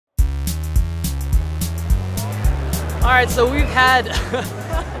Alright, so we've had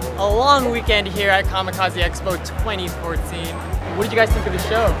a long weekend here at Comikaze Expo 2014. What did you guys think of the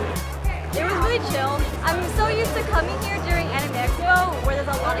show? It was really chill. I'm so used to coming here during Anime Expo where there's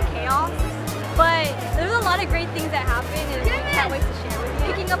a lot of chaos, but there's a lot of great things that happen and we can't wait to share with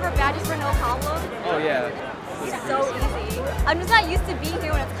you. Picking up our badges for no problem. Oh yeah. It's so easy. I'm just not used to being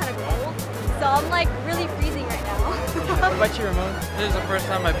here when it's kind of cold, so I'm like really freezing right now. What about you, Ramon? This is the first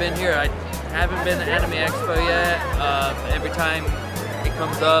time I've been here. I haven't been to Anime Expo yet. Every time it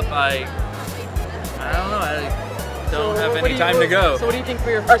comes up, I don't know, I don't have any time to go. So what do you think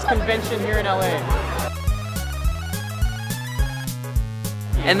for your first convention here in LA?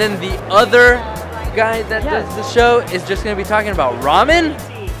 And then the other guy that does the show is just going to be talking about ramen?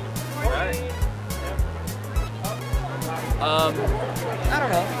 I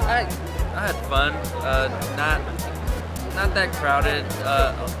don't know. I had fun. Not that crowded.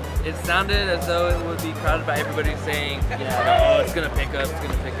 It sounded as though it would be crowded by everybody saying, "Oh, it's gonna pick up. It's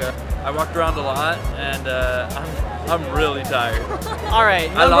gonna pick up." I walked around a lot, and I'm really tired. All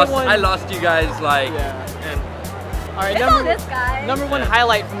right. I lost you guys like. And all right. Number one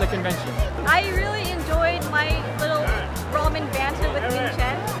highlight from the convention. I really enjoyed my little ramen banter with Min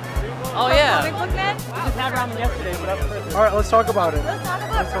Chen. Oh yeah. Comic Book Man. We just had ramen yesterday, so that's perfect. All right, let's talk about it. Let's talk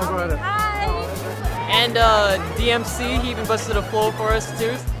about ramen. Hi. And D.M.C, he even busted a flow for us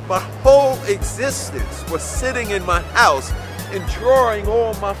too. My whole existence was sitting in my house and drawing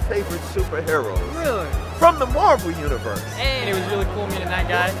all my favorite superheroes. Really? From the Marvel Universe. And it was really cool meeting that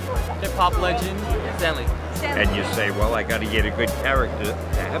guy, hip-hop legend, Stanley. And you say, well, I got to get a good character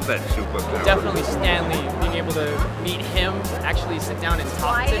to have that superpower. Definitely Stanley, being able to meet him, actually sit down and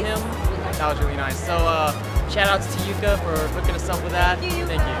talk to him, that was really nice. So shout outs to Yuka for hooking us up with that. Thank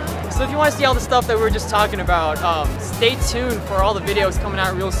you. So if you want to see all the stuff that we were just talking about, stay tuned for all the videos coming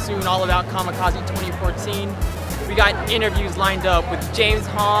out real soon, all about Comikaze 2014. We got interviews lined up with James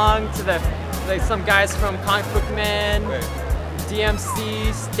Hong to some guys from Comic Book Man,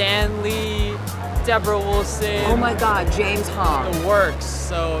 D.M.C, Stanley, Deborah Wilson. Oh my God, James Hong. The works.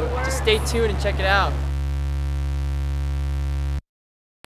 So just stay tuned and check it out.